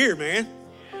get weird, man.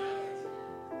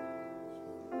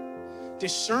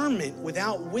 Discernment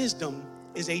without wisdom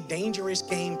is a dangerous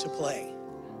game to play.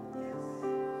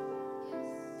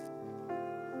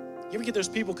 You ever get those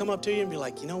people come up to you and be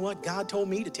like, you know what? God told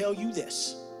me to tell you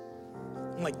this.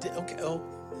 I'm like, okay, oh,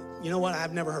 you know what?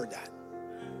 I've never heard that.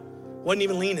 Wasn't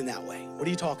even leaning that way. What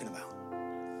are you talking about?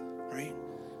 Right?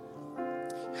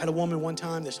 Had a woman one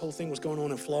time, this whole thing was going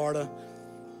on in Florida.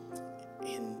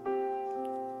 And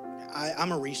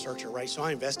I'm a researcher, right? So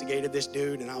I investigated this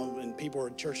dude, and people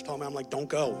at church told me, I'm like, don't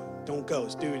go.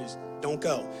 This dude is, don't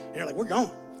go. And they're like, we're going.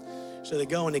 So they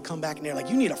go and they come back and they're like,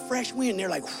 you need a fresh wind. And they're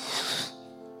like,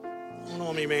 hold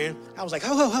on me, man. I was like,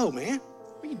 ho, man.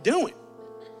 What are you doing?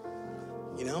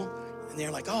 You know? And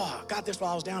they're like, oh, I got this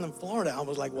while I was down in Florida. I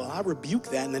was like, well, I rebuke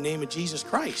that in the name of Jesus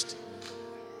Christ.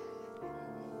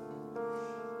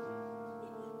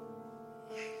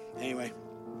 Anyway.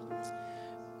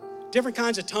 Different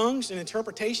kinds of tongues and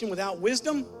interpretation without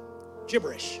wisdom,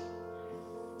 gibberish.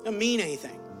 Doesn't mean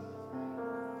anything.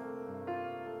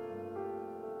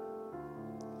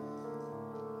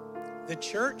 The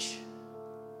church,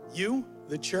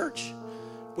 the church,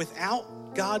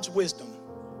 without God's wisdom,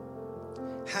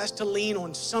 has to lean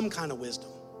on some kind of wisdom.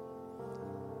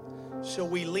 So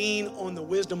we lean on the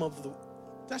wisdom of did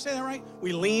I say that right?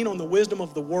 We lean on the wisdom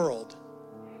of the world.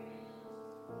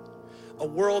 A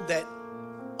world that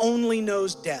only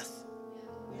knows death.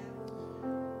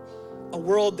 A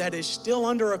world that is still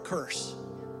under a curse.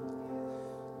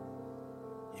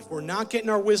 If we're not getting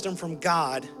our wisdom from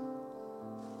God,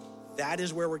 that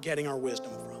is where we're getting our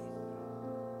wisdom from.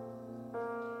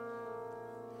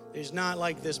 There's not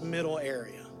like this middle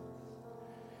area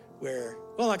where,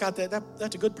 well, I got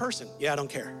that's a good person. Yeah, I don't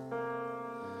care.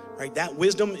 Right? That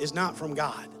wisdom is not from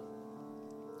God.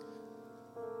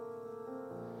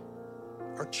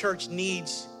 Our church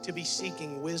needs to be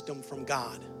seeking wisdom from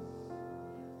God.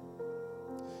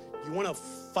 You want to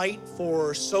fight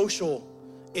for social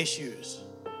issues?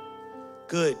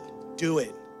 Good, do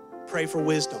it. Pray for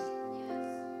wisdom.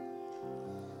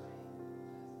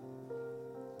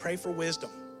 Pray for wisdom.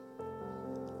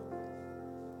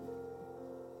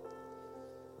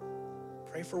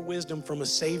 Pray for wisdom from a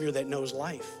Savior that knows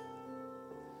life,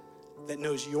 that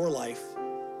knows your life,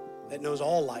 that knows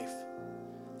all life,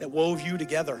 that wove you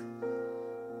together.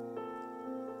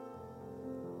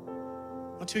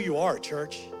 That's who you are,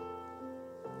 church.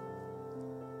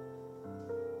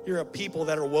 You're a people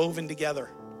that are woven together,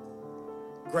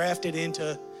 grafted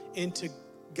into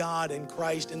God and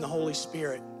Christ and the Holy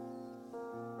Spirit,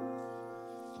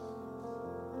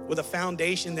 with a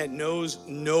foundation that knows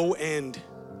no end.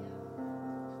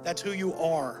 That's who you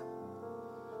are.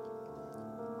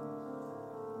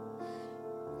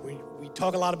 We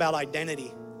talk a lot about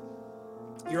identity.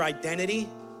 Your identity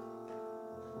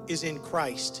is in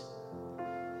Christ.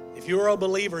 If you're a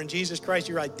believer in Jesus Christ,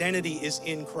 your identity is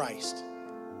in Christ.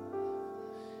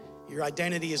 Your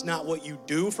identity is not what you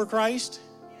do for Christ.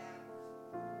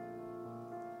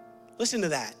 Listen to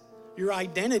that. Your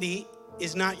identity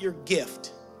is not your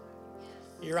gift.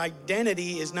 Your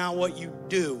identity is not what you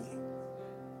do.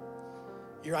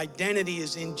 Your identity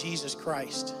is in Jesus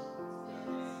Christ.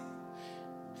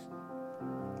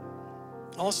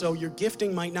 Also, your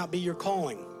gifting might not be your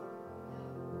calling.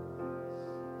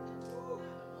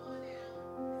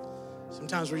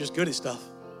 Sometimes we're just good at stuff.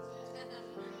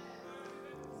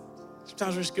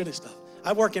 Sometimes we're just good at stuff.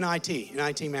 I work in IT, in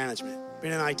IT management.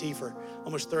 Been in IT for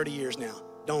almost 30 years now.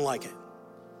 Don't like it.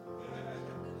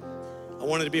 I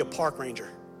wanted to be a park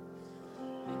ranger.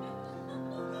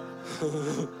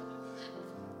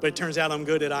 But it turns out I'm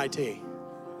good at IT.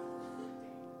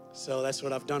 So that's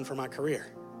what I've done for my career.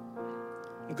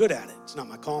 I'm good at it. It's not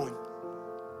my calling.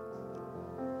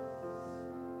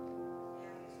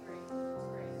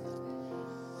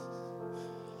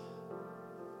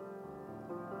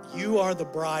 You are the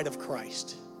bride of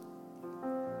Christ.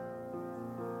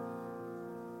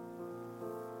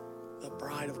 The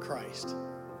bride of Christ.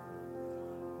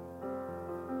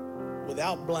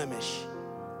 Without blemish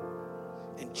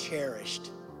and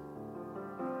cherished.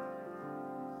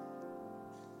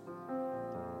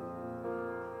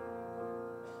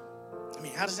 I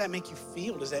mean, how does that make you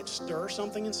feel? Does that stir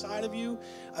something inside of you?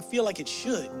 I feel like it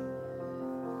should.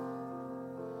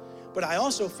 But I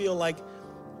also feel like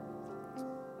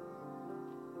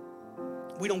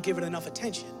we don't give it enough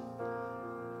attention.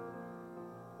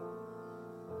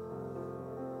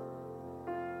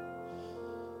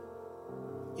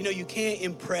 You know, you can't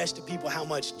impress to people how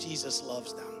much Jesus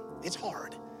loves them. It's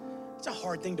hard. It's a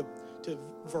hard thing to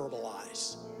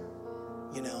verbalize,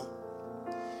 you know.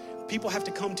 People have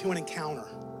to come to an encounter,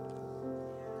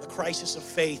 a crisis of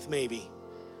faith maybe,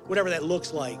 whatever that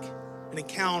looks like, an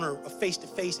encounter, a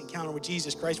face-to-face encounter with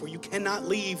Jesus Christ where you cannot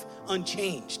leave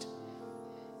unchanged.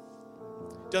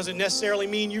 Doesn't necessarily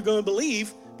mean you're going to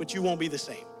believe, but you won't be the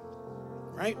same,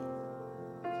 right?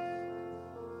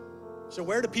 So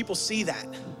where do people see that?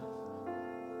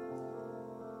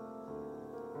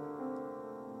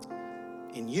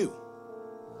 In you,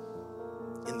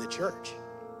 in the church.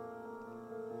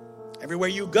 Everywhere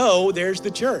you go, there's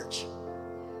the church.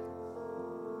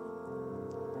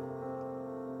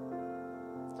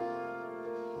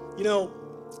 You know,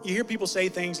 you hear people say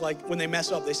things like when they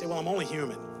mess up, they say, well, I'm only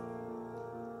human.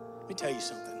 Let me tell you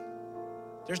something.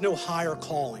 There's no higher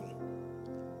calling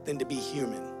than to be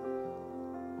human.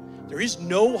 There is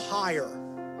no higher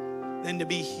than to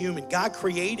be human. God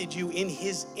created you in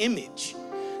his image.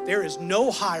 There is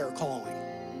no higher calling,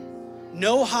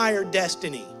 no higher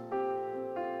destiny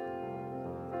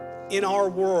in our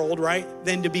world, right,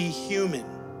 than to be human.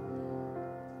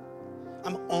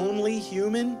 I'm only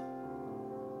human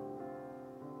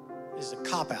is a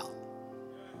cop-out.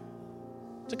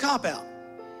 It's a cop-out.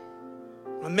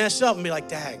 I mess up and be like,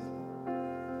 dang,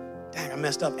 I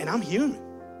messed up. And I'm human.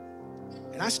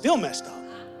 And I still messed up.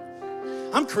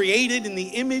 I'm created in the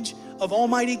image of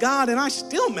Almighty God, and I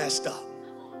still messed up.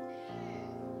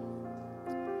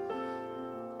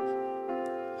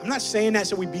 I'm not saying that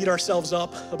so we beat ourselves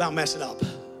up about messing up,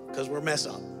 because we're mess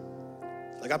up.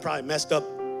 Like I probably messed up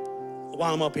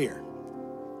while I'm up here.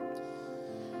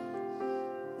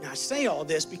 Now I say all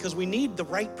this because we need the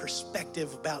right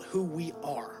perspective about who we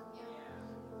are.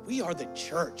 We are the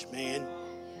church, man.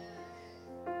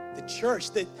 The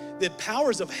church, the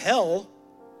powers of hell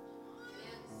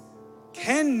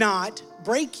cannot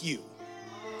break you,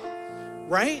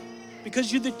 right?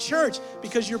 Because you're the church,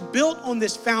 because you're built on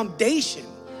this foundation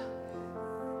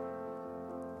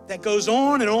that goes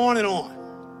on and on and on.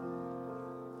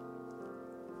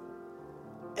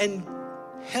 And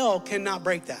hell cannot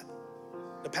break that.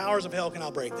 The powers of hell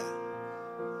cannot break that.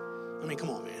 I mean, come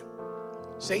on, man.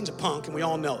 Satan's a punk, and we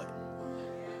all know it.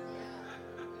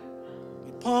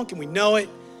 He's a punk, and we know it.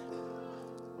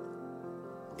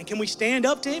 And can we stand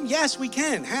up to him? Yes, we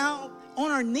can. How?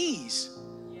 On our knees.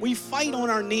 We fight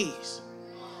on our knees.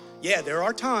 Yeah, there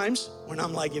are times when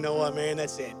I'm like, you know what, man,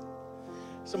 that's it.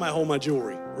 Somebody hold my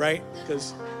jewelry, right?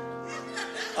 Because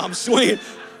I'm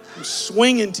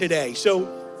swinging today. So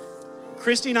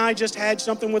Christy and I just had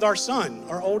something with our son,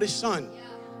 our oldest son.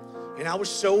 And I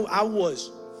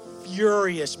was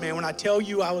furious, man. When I tell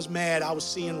you I was mad, I was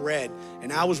seeing red,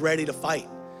 and I was ready to fight.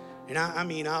 And I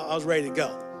was ready to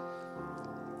go.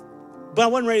 But I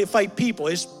wasn't ready to fight people.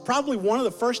 It's probably one of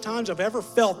the first times I've ever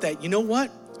felt that, you know what?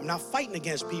 I'm not fighting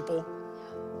against people.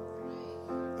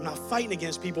 I'm not fighting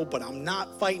against people, but I'm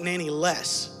not fighting any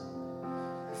less.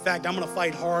 In fact, I'm going to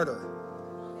fight harder.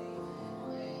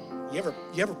 You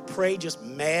ever pray just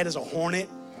mad as a hornet?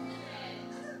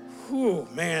 Whew,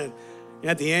 man. And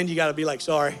at the end, you got to be like,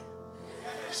 sorry,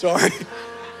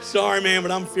 man,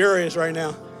 but I'm furious right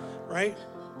now, right?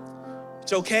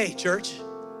 It's okay, church.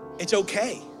 It's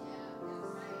okay.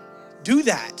 Do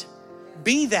that.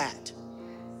 Be that.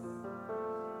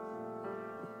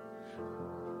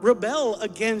 Rebel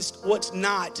against what's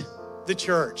not the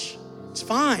church. It's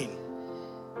fine.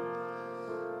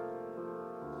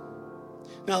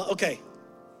 Now, okay.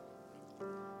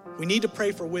 We need to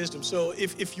pray for wisdom. So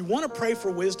if you want to pray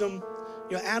for wisdom,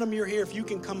 Adam, you're here. If you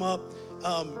can come up.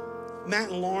 Matt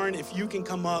and Lauren, if you can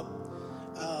come up.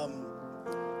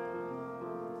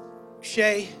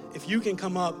 Shay, if you can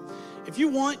come up. If you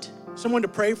want someone to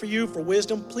pray for you for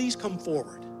wisdom, please come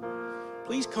forward.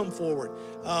 Please come forward.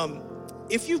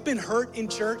 If you've been hurt in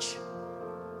church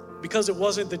because it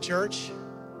wasn't the church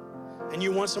and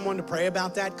you want someone to pray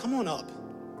about that, come on up.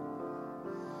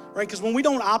 Right? Because when we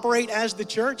don't operate as the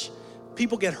church,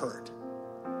 people get hurt.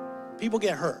 People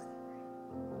get hurt.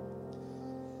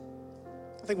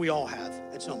 I think we all have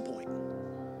at some point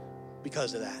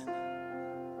because of that.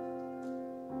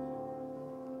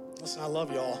 Listen, I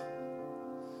love y'all.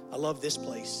 I love this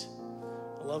place.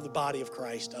 I love the body of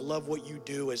Christ. I love what you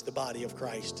do as the body of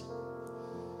Christ.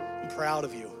 I'm proud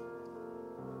of you.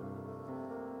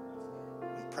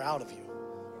 I'm proud of you.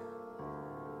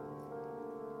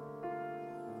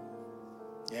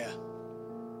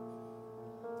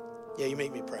 Yeah, you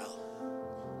make me proud.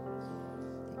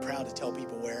 I'm proud to tell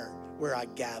people where I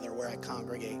gather, where I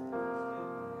congregate.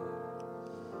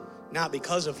 Not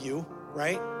because of you,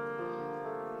 right?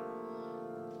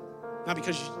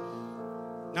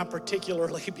 Not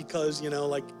particularly because,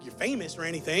 like you're famous or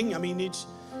anything. I mean, you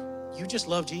just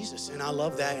love Jesus, and I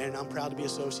love that, and I'm proud to be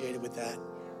associated with that.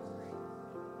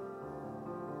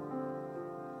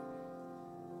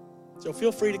 So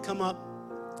feel free to come up.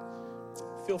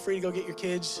 Feel free to go get your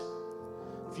kids.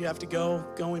 If you have to go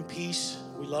in peace.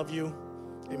 We love you.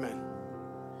 Amen.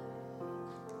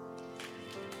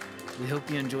 We hope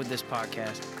you enjoyed this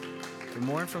podcast. For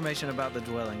more information about The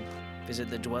Dwelling, visit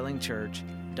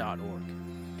thedwellingchurch.org.